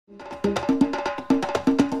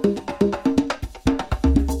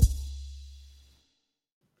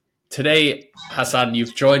Today, Hassan,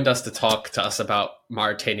 you've joined us to talk to us about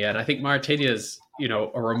Mauritania, and I think Mauritania is,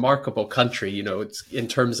 a remarkable country. It's in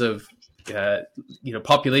terms of,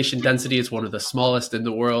 population density, it's one of the smallest in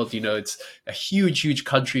the world. It's a huge, huge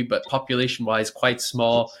country, but population-wise, quite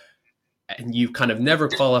small. And you've kind of never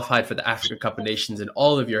qualified for the Africa Cup of Nations in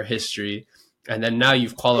all of your history, and then now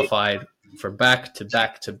you've qualified for back to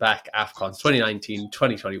back to back AFCONs, 2019,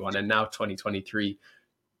 2021, and now 2023.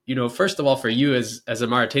 First of all, for you as a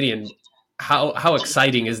Mauritanian, how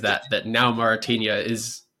exciting is that now Mauritania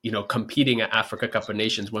is, competing at Africa Cup of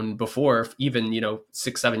Nations when before, even,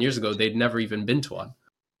 6-7 years ago, they'd never even been to one?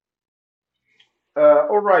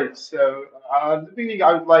 All right. So the beginning,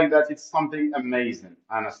 I would like that it's something amazing,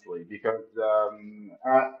 honestly, because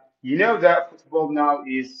you know that football now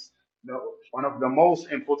is one of the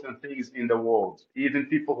most important things in the world. Even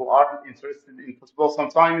people who aren't interested in football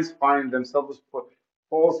sometimes find themselves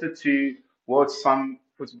forced to watch some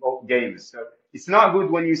football games. So it's not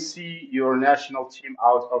good when you see your national team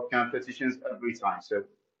out of competitions every time. So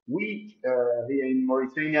we here in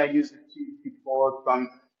Mauritania used to support some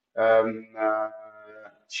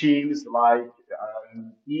teams like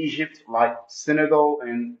Egypt, like Senegal,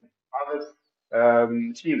 and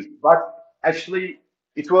other teams. But actually,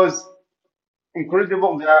 it was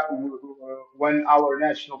incredible that when our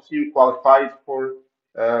national team qualified for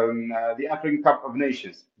the African Cup of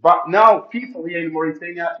Nations. But now people here in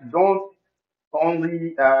Mauritania don't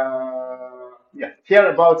only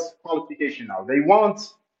care about qualification now. They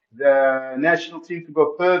want the national team to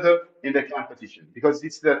go further in the competition because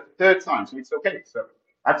it's the third time, so it's okay. So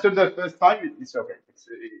after the first time, it's okay.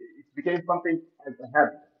 It became something as a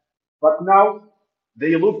habit. But now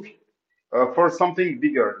they look for something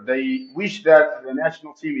bigger. They wish that the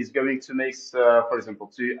national team is going to make, for example,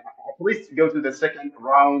 to at least go to the second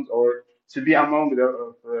round or to be among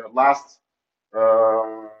the last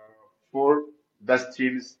uh, four best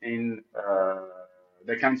teams in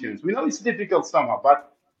the continent. We know it's difficult somehow,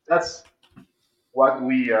 but that's what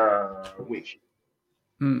we wish.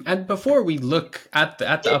 And before we look at the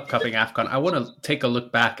upcoming AFCON, I want to take a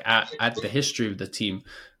look back at the history of the team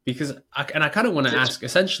because I kind of want to ask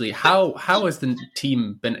essentially how has the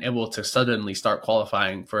team been able to suddenly start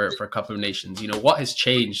qualifying for Cup of Nations? What has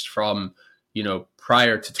changed from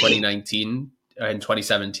prior to 2019 and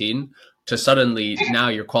 2017 to suddenly now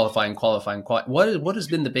you're qualifying. What has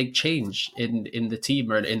been the big change in the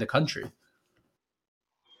team or in the country?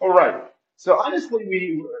 All right. So honestly,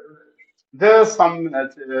 we there's some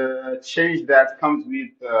change that comes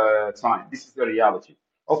with time. This is the reality.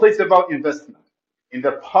 Also, it's about investment. In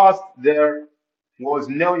the past, there was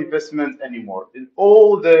no investment anymore. In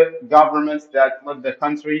all the governments that led the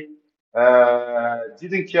country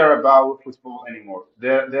didn't care about football anymore.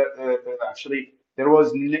 Actually, there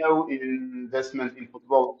was no investment in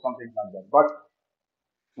football or something like that. But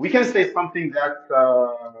we can say something that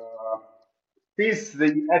since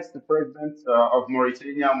the ex-president of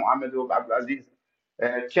Mauritania, Mohamed Abdelaziz,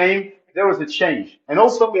 came, there was a change. And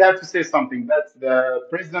also, we have to say something that the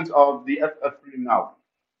president of the FFP now,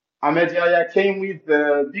 Ahmed Yahya, came with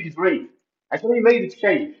a big dream. Actually, he made a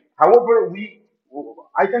change. However,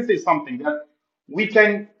 I can say something that we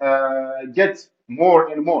can get more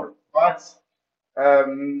and more. But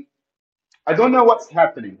um, I don't know what's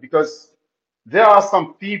happening because there are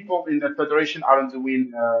some people in the federation aren't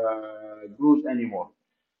doing good anymore.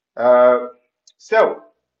 Uh, so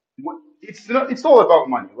it's all about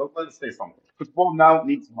money. Well, let's say something. Football now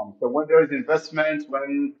needs money. So when there is investment,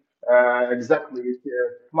 when exactly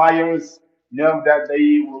players know that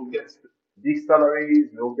they will get big salaries,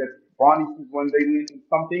 they'll get bonuses when they win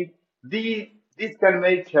something. This can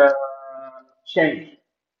make change.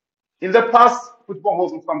 In the past, football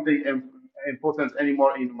wasn't something important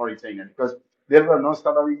anymore in Mauritania because there were no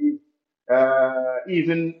salaries.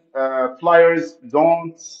 Even players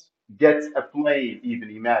don't get a plane. Even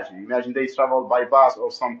imagine they travel by bus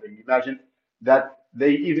or something. Imagine that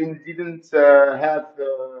they even didn't have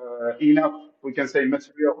enough. We can say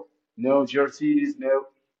material, no jerseys, no,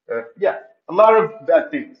 a lot of bad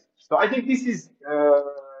things. So I think this is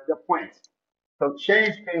the point. So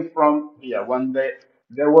change came from here when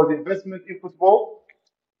there was investment in football,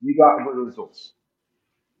 we got good results.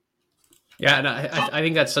 Yeah, and I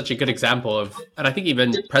think that's such a good example and I think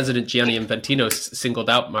even President Gianni Infantino singled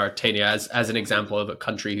out Mauritania as an example of a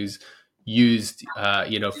country who's used,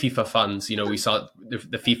 FIFA funds. We saw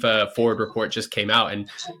the FIFA Forward report just came out, and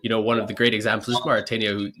one of the great examples is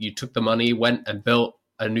Mauritania, who you took the money, went and built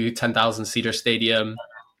a new 10,000 seater stadium,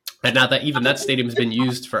 And now that even that stadium has been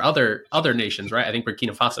used for other nations, right? I think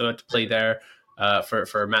Burkina Faso had to play there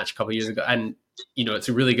for a match a couple of years ago, and it's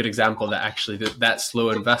a really good example that actually that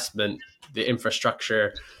slow investment, the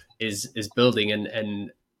infrastructure is building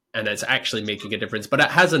and it's actually making a difference. But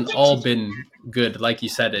it hasn't all been good, like you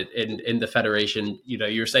said. It in the federation,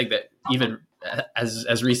 you're saying that even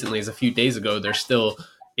as recently as a few days ago, there's still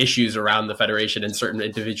issues around the federation and certain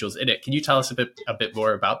individuals in it. Can you tell us a bit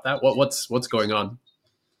more about that? What's going on?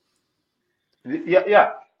 Yeah,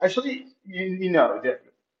 yeah. Actually,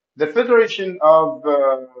 the Federation of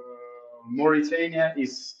Mauritania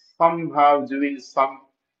is somehow doing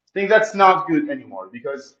something that's not good anymore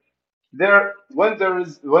because when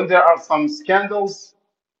there are some scandals,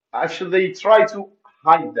 actually they try to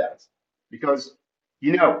hide that because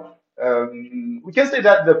we can say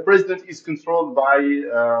that the president is controlled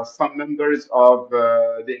by some members of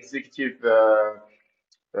the executive uh,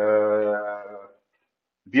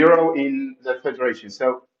 bureau in the federation.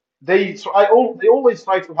 So they always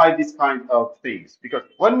try to hide this kind of things because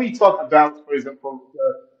when we talk about, for example,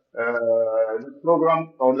 the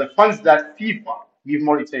program or the funds that FIFA give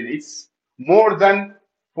Mauritania, it's more than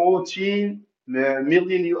 14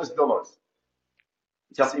 million US dollars.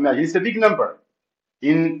 Just imagine, it's a big number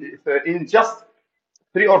in just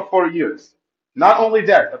 3 or 4 years. Not only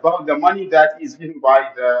that, about the money that is given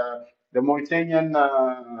by the Mauritanian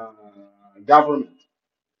government.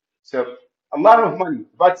 So a lot of money.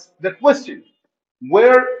 But the question,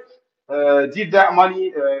 where did that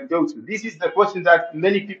money go to? This is the question that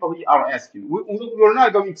many people here are asking. We're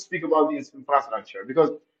not going to speak about this infrastructure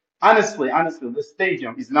because honestly, the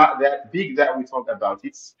stadium is not that big that we talk about.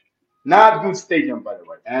 It's not good stadium, by the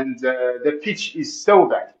way, and the pitch is so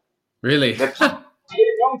bad. Really? The pitch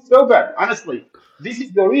is so bad. Honestly, this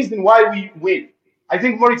is the reason why we win. I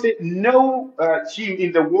think Mauritania, no team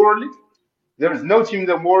in the world there is no team in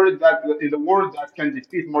the world that can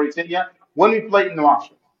defeat Mauritania when we play in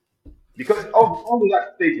Nouakchott because of only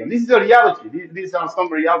that stadium. This is a reality. These are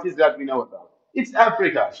some realities that we know about. It's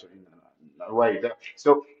Africa, actually, in a way.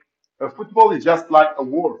 So football is just like a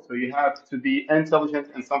war. So you have to be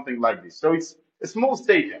intelligent and something like this. So it's a small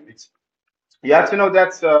stadium. It's You have to know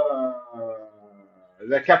that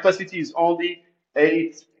the capacity is only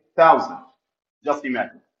 8,000. Just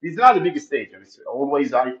imagine. It's not the biggest stadium. It's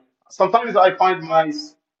always sometimes I find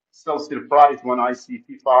myself surprised when I see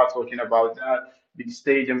FIFA talking about that big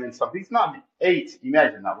stadium and something. It's not eight.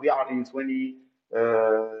 Imagine now we are in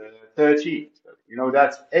 2030.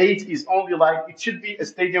 That eight is only like it should be a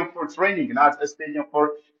stadium for training, not a stadium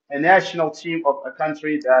for a national team of a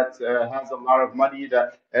country that has a lot of money,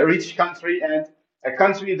 that a rich country and a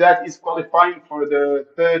country that is qualifying for the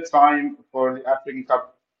third time for the African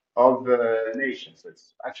Cup of Nations.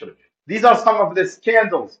 It's actually these are some of the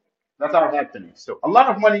scandals that are happening. So a lot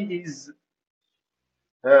of money is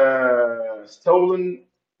stolen.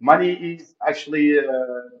 Money is actually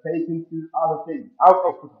taken to other things out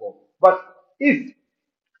of football. But if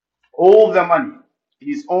all the money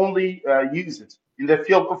is only used in the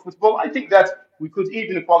field of football, I think that we could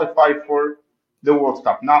even qualify for the World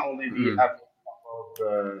Cup, not only the Mm. African Cup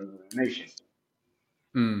of Nations.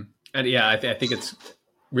 Mm. And yeah, I think it's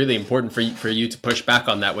really important for you to push back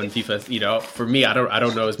on that when FIFA, for me, I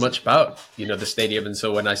don't know as much about the stadium, and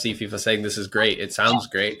so when I see FIFA saying this is great, it sounds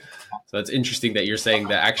great. So it's interesting that you're saying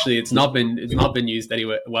that actually it's not been used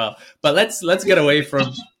anyway. Well, but let's get away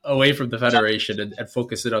from the federation and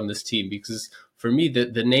focus it on this team because for me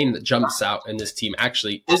the name that jumps out in this team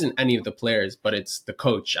actually isn't any of the players, but it's the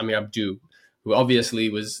coach Amir Abdou, who obviously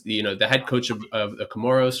was the head coach of the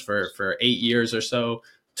Comoros for 8 years or so,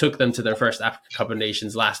 took them to their first Africa Cup of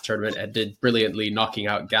Nations last tournament and did brilliantly, knocking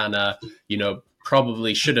out Ghana.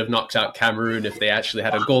 Probably should have knocked out Cameroon if they actually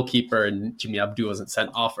had a goalkeeper and Jimmy Abdou wasn't sent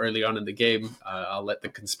off early on in the game. I'll let the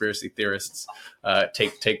conspiracy theorists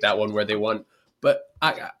take that one where they want. But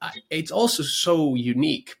it's also so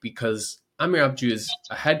unique because Amir Abdou is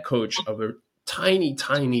a head coach of a tiny,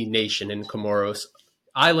 tiny nation in Comoros,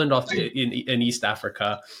 island off in East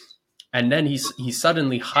Africa, and then he's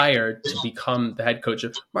suddenly hired to become the head coach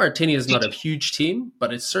of Mauritania. Is not a huge team,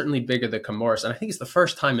 but it's certainly bigger than Comoros, and I think it's the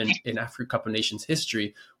first time in Africa Cup of Nations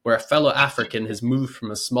history where a fellow African has moved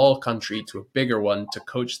from a small country to a bigger one to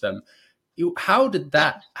coach them. How did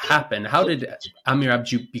that happen? How did Amir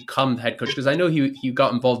Abdou become the head coach? Because I know he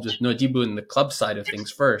got involved with Nodibu in the club side of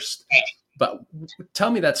things first, but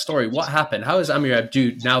tell me that story. What happened? How is Amir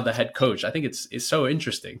Abdou now the head coach? I think it's so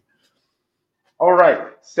interesting. All right.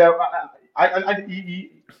 So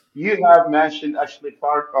you have mentioned actually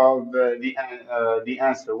part of the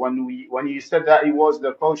answer when you said that he was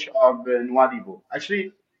the coach of Nwadibu.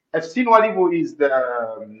 Actually, FC Nouadhibou is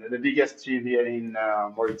the biggest team here in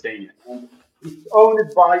Mauritania, and it's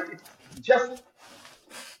owned by it's just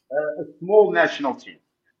a small national team.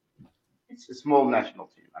 It's a small national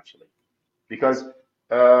team actually, because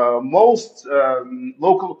most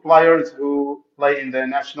local players who play in the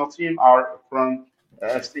national team are from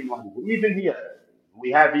FC Nouadhibou. Even here,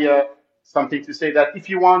 we have here something to say that if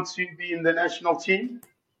you want to be in the national team,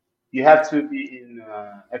 you have to be in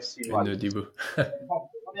FC in Nouadhibou.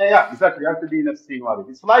 Nodibu. Yeah, yeah, exactly. You have to be in FC Nouadhibou.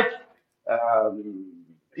 It's like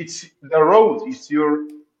it's the road. It's your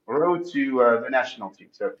road to the national team.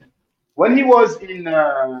 So when he was in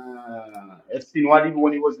FC Nouadhibou,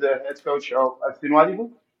 when he was the head coach of FC Nouadhibou,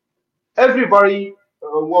 everybody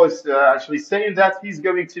was actually saying that he's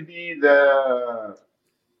going to be the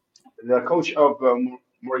coach of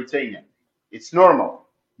Mauritania. It's normal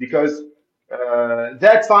because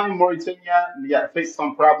that time Mauritania, yeah, faced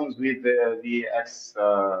some problems with the ex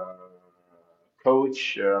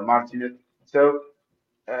coach Martinez. So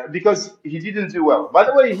because he didn't do well. By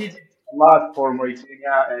the way, he did a lot for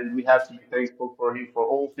Mauritania, and we have to be thankful for him for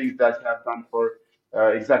all things that have done for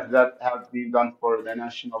exactly that have been done for the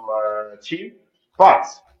national team. But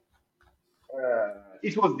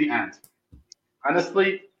it was the end.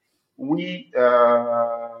 Honestly, we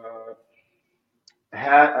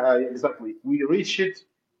had exactly we reached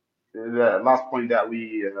the last point that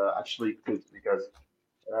we actually could because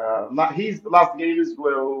his last games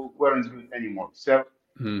weren't good anymore. So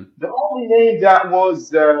Hmm. the only name that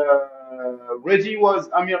was ready was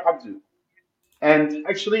Amir Abdul, and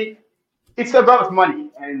actually it's about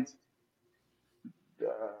money, and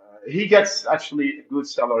he gets actually a good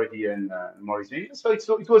salary here in Mauritania. So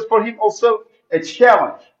it was for him also a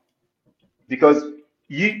challenge because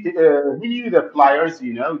he knew the players,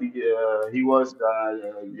 he was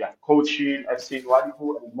yeah, coaching FC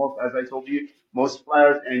Ouaddaï, and most, as I told you, most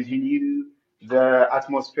players, and he knew the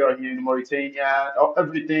atmosphere here in Mauritania,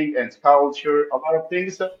 everything and culture, a lot of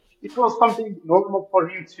things. So it was something normal for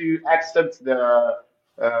him to accept the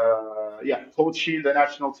yeah, coaching the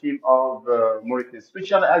national team of Mauritania.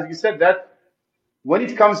 Especially as you said that when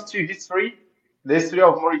it comes to history, the history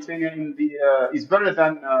of Mauritania in the is better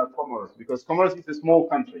than Comoros because Comoros is a small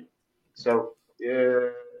country. So,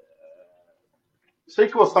 so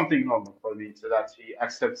it was something normal for me so that he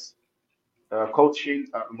accepts coaching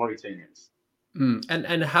Mauritanians.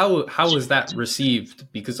 And how was that received?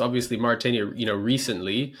 Because obviously Mauritania,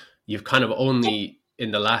 recently you've kind of only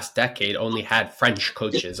in the last decade only had French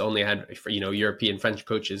coaches, only had European French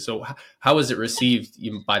coaches. So how was it received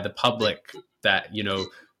by the public that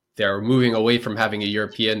they're moving away from having a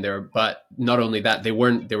European there, but not only that they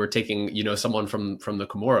were taking someone from the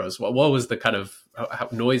Comoros. What was the kind of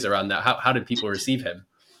noise around that? How did people receive him?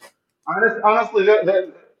 Honestly,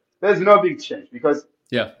 there's no big change because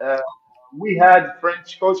Yeah. uh, we had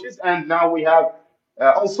French coaches and now we have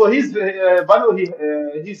also by the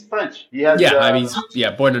way, he's French. He has Yeah, I mean, he's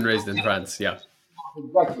born and raised in France. Yeah.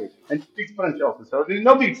 exactly, and he speaks French also. So there's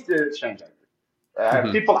no big change.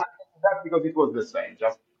 Hmm. People accepted that because it was the same.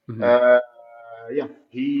 Just Hmm. uh, yeah,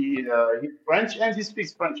 he's French and he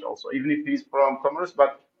speaks French also, even if he's from Commerce,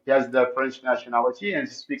 but he has the French nationality and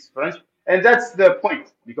he speaks French, and that's the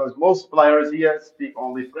point because most players here speak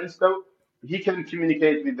only French, so he can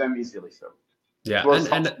communicate with them easily. So it Yeah, was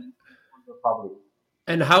and something and for the public.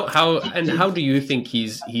 and how do you think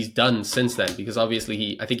he's done since then? Because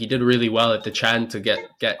obviously I think he did really well at the Chan to get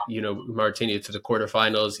Mauritania to the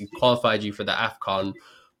quarterfinals. He qualified you for the AFCON,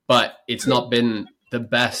 but it's not been the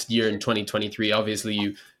best year in 2023. Obviously,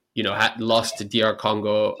 you had lost to DR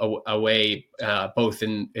Congo away, both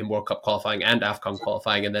in World Cup qualifying and AFCON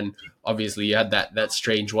qualifying, and then obviously you had that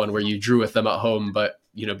strange one where you drew with them at home, but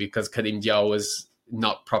because Kadim Diaw was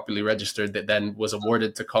not properly registered, that then was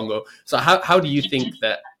awarded to Congo. So how do you think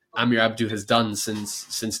that Amir Abdou has done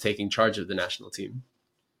since taking charge of the national team?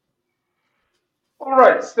 All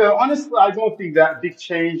right. So honestly, I don't think that big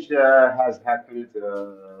change has happened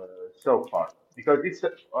so far because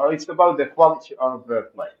it's about the quality of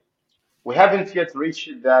play. We haven't yet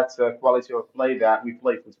reached that quality of play that we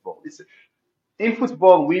play football. It's in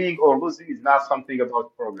football, winning or losing is not something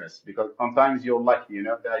about progress because sometimes you're lucky,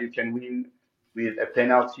 that you can win with a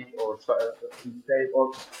penalty or mistake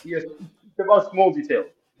or yes, it's about small details.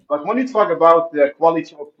 But when you talk about the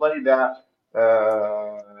quality of play that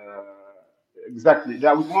exactly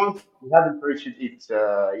that we want, we haven't reached it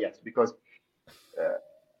yet because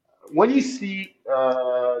when you see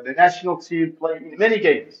the national team play in many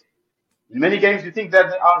games you think that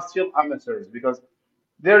they are still amateurs because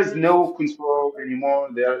there is no control anymore.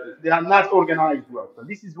 They are not organized well. So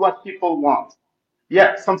this is what people want.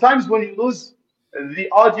 Yeah, sometimes when you lose, the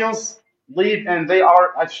audience leave and they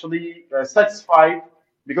are actually satisfied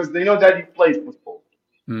because they know that you play football.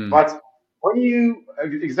 Mm, But when you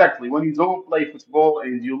exactly when you don't play football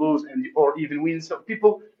and you lose and or even win, so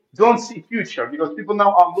people don't see future because people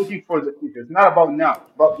now are looking for the future. It's not about now,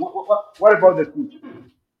 but what about the future?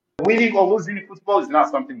 Winning or losing in football is not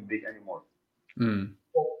something big anymore. mm,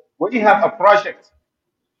 When you have a project,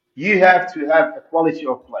 you have to have a quality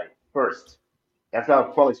of play first. You have to have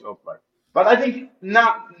quality of play. But I think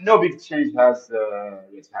not no big change has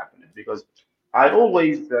yet happened because I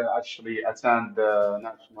always actually attend the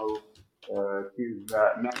national team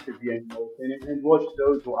matches here in Mauritania and watch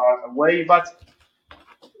those who are away. But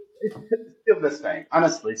it's still the same.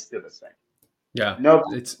 Honestly, it's still the same. yeah, No,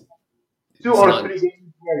 two it's or not. three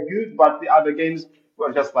games were good, but the other games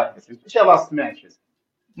were just like this, especially last matches.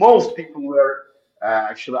 Most people were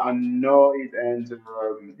actually annoyed and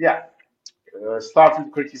yeah,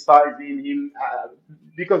 started criticizing him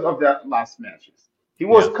because of the last matches. He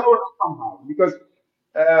was Yeah, covered somehow because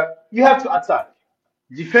you have to attack.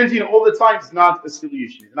 Defending all the time is not a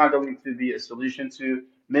solution. It's not going to be a solution to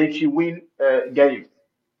make you win games,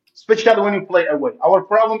 especially when you play away. Our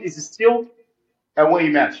problem is still away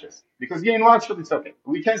matches because yeah, in workshop it's okay.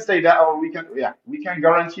 We can say that, or we can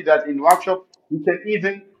guarantee that in workshop we can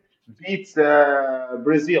even beat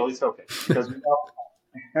Brazil. It's okay because we know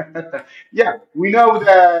yeah, we know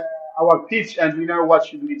our pitch and we know what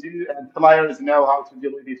should we do, and players know how to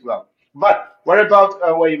deal with it well. But what about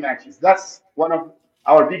away matches? That's one of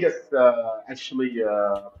our biggest actually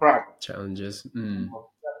problems. challenges. Mm.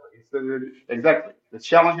 Exactly. The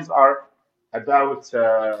challenges are about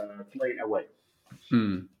playing away.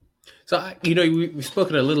 Mm. So, we've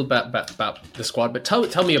spoken a little bit about the squad, but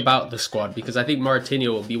tell me about the squad because I think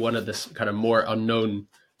Mauritania will be one of the kind of more unknown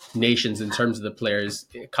nations in terms of the players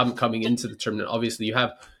coming into the tournament. Obviously, you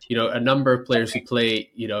have a number of players who play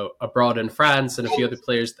abroad in France, and a few other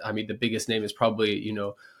players. I mean, the biggest name is probably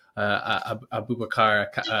Abubakar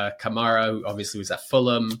Kamara, who obviously was at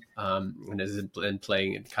Fulham and is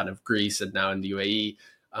playing in kind of Greece and now in the UAE.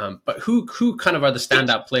 But who kind of are the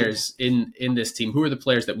standout players in this team? Who are the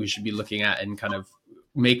players that we should be looking at and kind of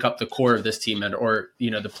make up the core of this team, and or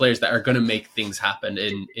the players that are going to make things happen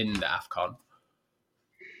in the AFCON?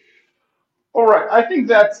 All right, I think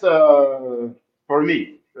that for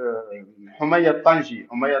me, Humaya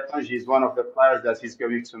Tanji is one of the players that is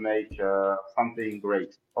going to make something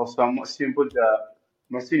great. Also,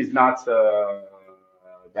 Mohsin is not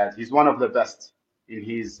bad. He's one of the best in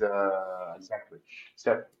his exactly.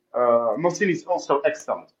 So Mohsin is also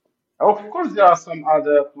excellent. Of course, there are some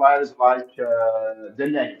other players like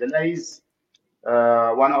Delay. Delay is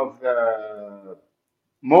one of the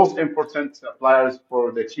most important players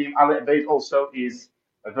for the team. Ali Abeid also is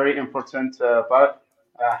a very important player.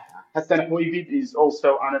 Uh, Hassan Houibid is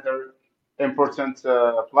also another important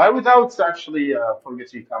player without actually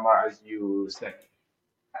forgetting Kamar, as you said.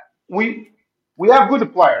 We we have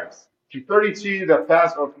good players. Comparing to the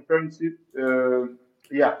past or comparing to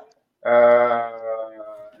yeah uh,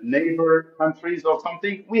 neighbor countries or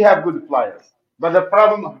something, we have good players. But the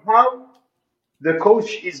problem, how the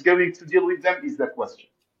coach is going to deal with them is the question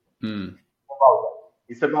Hmm. about that.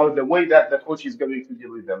 It's about the way that the coach is going to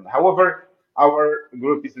deal with them. However, our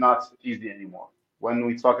group is not easy anymore. When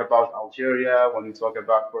we talk about Algeria, when we talk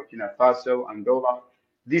about Burkina Faso, Angola,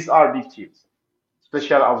 these are big teams,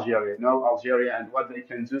 especially Algeria. You know, Algeria and what they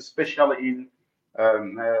can do, especially in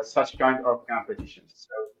such kind of competitions.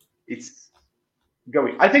 So it's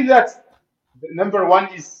going. I think that the number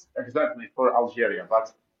one is exactly for Algeria,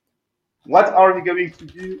 but what are we going to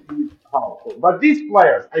do is how? But these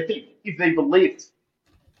players, I think, if they believed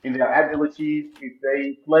in their abilities, if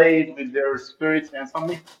they played with their spirits and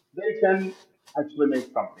something, they can actually make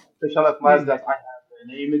something. Especially players that I have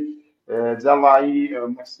named, Zalai,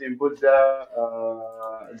 Maxim Buddha,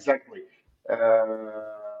 exactly.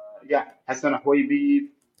 Yeah, Hassan Houibi,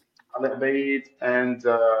 Ali Abeid, and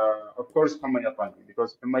of course Humaya Tani,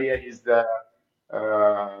 because Humaya is the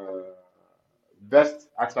uh, best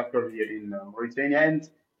attacker here in Mauritania. And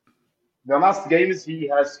the last games, he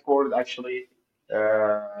has scored actually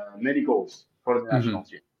many goals for the national Mm-hmm.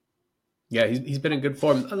 team. Yeah, he's been in good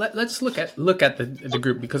form. Let's look at the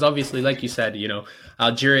group because obviously, like you said,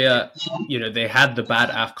 Algeria, they had the bad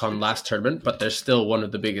AFCON last tournament, but they're still one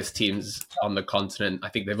of the biggest teams on the continent. I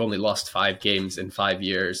think they've only lost 5 games in 5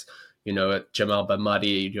 years. Jamal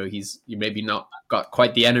Bamadi, he's maybe not got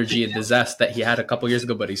quite the energy and the zest that he had a couple years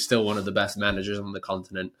ago, but he's still one of the best managers on the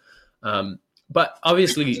continent. But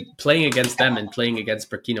obviously, playing against them and playing against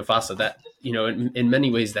Burkina Faso, that in many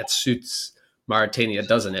ways that suits Mauritania,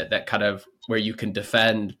 doesn't it? That kind of where you can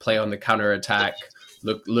defend, play on the counter attack,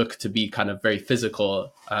 look to be kind of very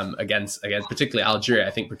physical against particularly Algeria.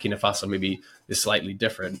 I think Burkina Faso maybe is slightly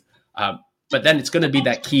different. But then it's going to be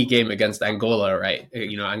that key game against Angola, right?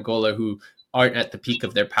 Angola, who aren't at the peak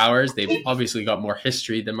of their powers. They've obviously got more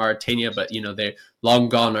history than Mauritania, but they're long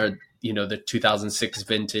gone are the 2006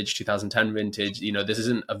 vintage, 2010 vintage. This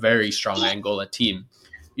isn't a very strong Angola team.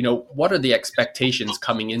 What are the expectations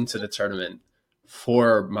coming into the tournament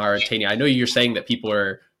for Mauritania? I know you're saying that people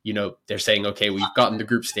are, they're saying, okay, we've gotten the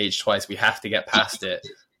group stage twice, we have to get past it.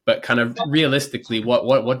 But kind of realistically,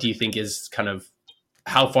 what do you think is kind of,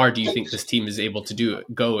 how far do you think this team is able to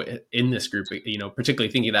go in this group?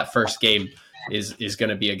 Particularly thinking that first game is going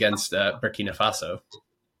to be against Burkina Faso.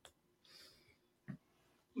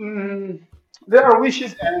 There are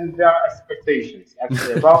wishes and there are expectations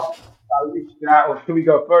actually about which now we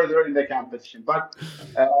go further in the competition. But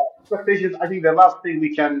expectations, I think the last thing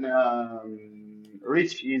we can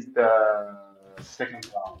reach is the second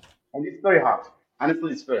round, and it's very hard.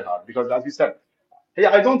 Honestly, it's very hard because, as you said,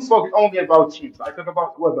 yeah, I don't talk only about teams. I talk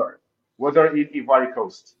about weather in Ivory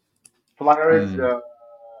Coast. Players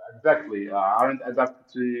exactly aren't adapted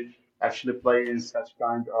to actually play in such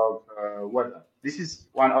kind of weather. This is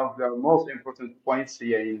one of the most important points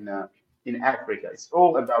here in Africa. It's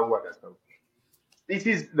all about weather. So this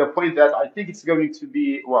is the point that I think it's going to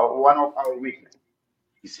be one of our weaknesses.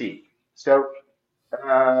 You see, so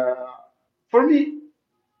uh, for me,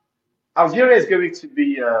 Algeria is going to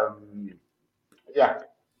be yeah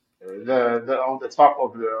the on the top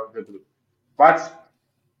of the group. But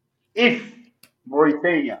if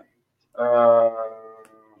Mauritania uh,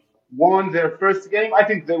 won their first game, I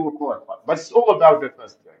think they will qualify. But it's all about the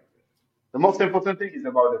first game. The most important thing is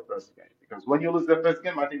about the first game because when you lose the first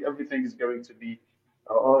game, I think everything is going to be,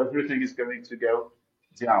 or everything is going to go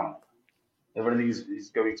down. Everything is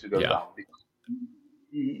going to go Yeah. down because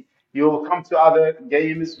you'll come to other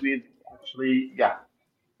games with actually, yeah,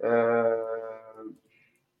 uh,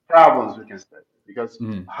 problems, we can say. Because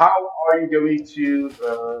how are you going to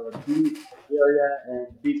beat Algeria and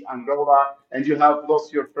beat Angola and you have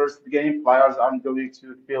lost your first game? Players aren't going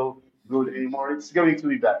to feel good anymore. It's going to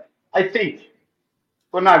be bad. I think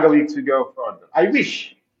we're not going to go further. I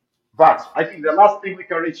wish, but I think the last thing we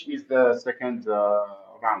can reach is the second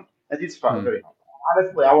round. And it's very hard.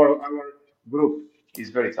 Honestly, our group is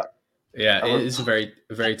very tough. Yeah, it Our, is a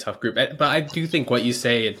very tough group. But I do think what you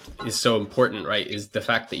say is so important, right? Is the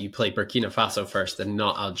fact that you play Burkina Faso first and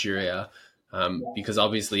not Algeria. Because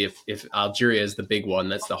obviously if Algeria is the big one,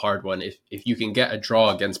 that's the hard one. If you can get a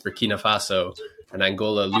draw against Burkina Faso and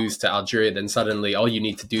Angola lose to Algeria, then suddenly all you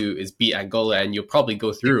need to do is beat Angola and you'll probably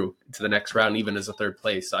go through to the next round, even as a third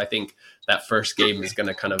place. So I think that first game is going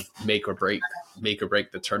to kind of make or break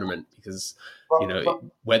the tournament because,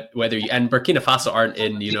 but, whether you, and Burkina Faso aren't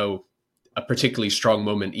in, a particularly strong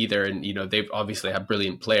moment either, and they've obviously have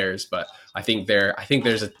brilliant players, but I think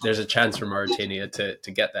there's a chance for Mauritania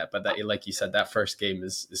to get that. But that, like you said, that first game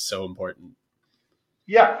is so important.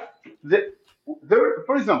 yeah,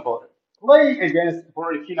 for example, playing against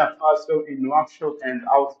Burkina Faso in Nouakchott and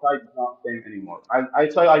outside is not same anymore. I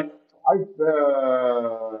tell you, I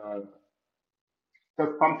said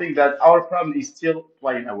something that our problem is still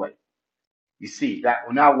playing away. You see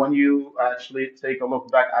that now when you actually take a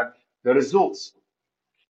look back at the results,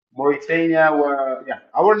 Mauritania were, yeah,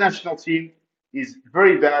 our national team is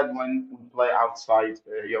very bad when we play outside.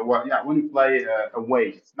 When we play away,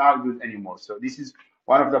 it's not good anymore. So this is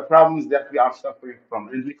one of the problems that we are suffering from,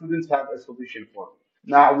 and we couldn't have a solution for.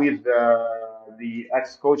 Now with the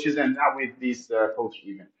ex-coaches and now with this coach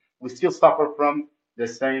even, we still suffer from the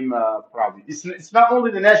same problem. It's not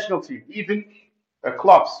only the national team, even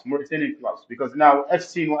clubs, Mauritanian clubs, because now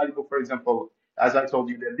FC Nouadhibou, for example, as I told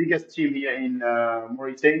you, the biggest team here in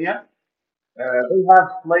Mauritania, they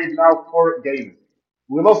have played now 4 games.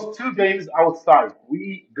 We lost 2 games outside.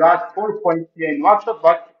 We got 4 points here in Nouakchott,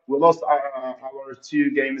 but we lost our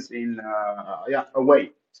 2 games in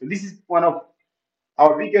away. So this is one of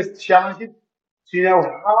our biggest challenges to know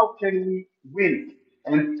how can we win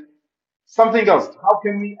and something else. How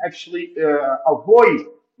can we actually avoid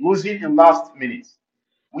losing in last minutes?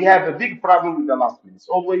 We have a big problem with the last minutes.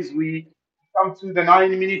 Always we come to the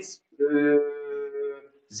 9 minutes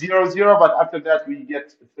 0-0, but after that we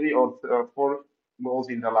get 3 or 4 goals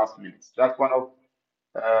in the last minutes. That's one of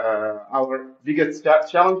our biggest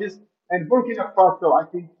challenges. And Burkina Faso, I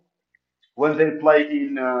think, when they play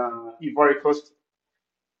in Ivory Coast,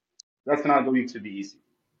 that's not going to be easy.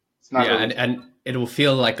 It's not Yeah, going to. and it will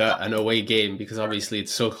feel like an away game because obviously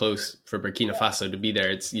it's so close for Burkina Faso to be there.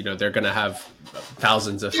 It's they're going to have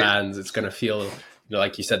thousands of fans. It's going to feel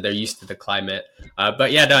like you said, they're used to the climate.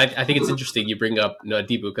 But yeah, no, I think it's interesting you bring up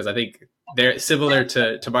Nouadhibou, because I think they're similar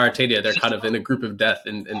to Mauritania. They're kind of in a group of death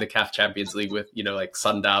in the CAF Champions League with, like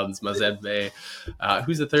Sundowns, Mazembe.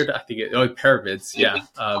 Who's the third? I think Pyramids. Yeah.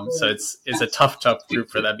 So it's a tough group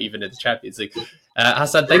for them, even in the Champions League.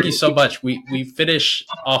 Hassan, thank you so much. We finish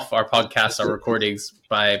off our podcast, our recordings,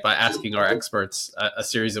 by asking our experts a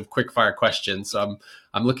series of quick fire questions. So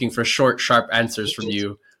I'm looking for short, sharp answers from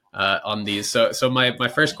you on these. So my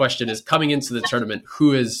first question is, coming into the tournament,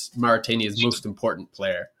 who is Mauritania's most important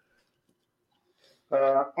player?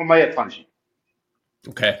 Oumaya Tanji.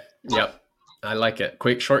 Okay. Yep. I like it.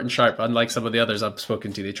 Quick, short, and sharp. Unlike some of the others I've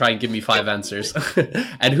spoken to, they try and give me 5 answers.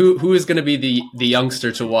 And who is going to be the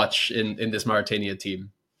youngster to watch in this Mauritania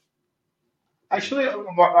team? Actually,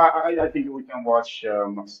 I think we can watch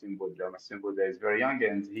Maxime Bouda. Maxime Bouda is very young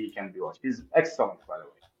and he can be watched. He's excellent, by the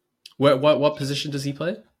way. What position does he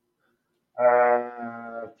play?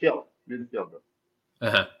 Midfielder.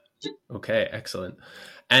 Uh-huh. Okay, excellent.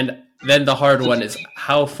 And then the hard one is,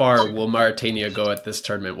 how far will Mauritania go at this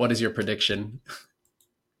tournament? What is your prediction?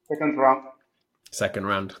 Second round. Second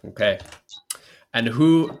round. Okay. And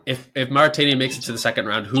who, if Mauritania makes it to the second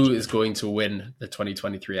round, who is going to win the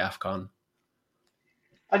 2023 AFCON?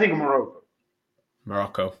 I think Morocco.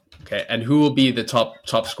 Morocco. Okay. And who will be the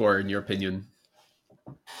top scorer in your opinion?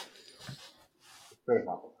 Very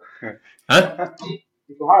hard. Huh?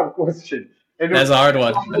 It's a hard question. That's a hard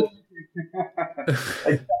one.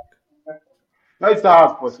 No, it's a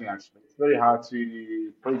hard question, actually. It's very hard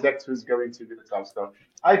to predict who's going to be the top star.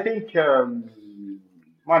 I think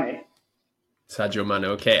Mane. Sadio Mane.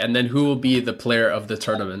 Okay. And then who will be the player of the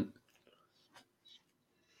tournament?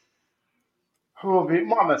 Who will be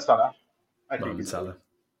Mohamed Salah? Mohamed Salah.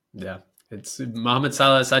 Yeah. It's Mohamed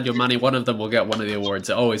Salah, Sadio Mane. One of them will get one of the awards.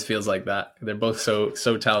 It always feels like that. They're both so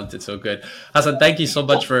talented, so good. Hassan, thank you so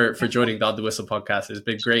much for joining the On the Whistle podcast. It's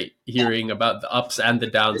been great hearing about the ups and the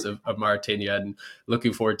downs of Mauritania, and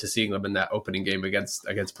looking forward to seeing them in that opening game against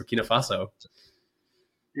Burkina Faso.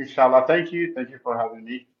 Inshallah. Thank you. Thank you for having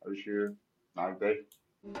me. I wish you a nice day.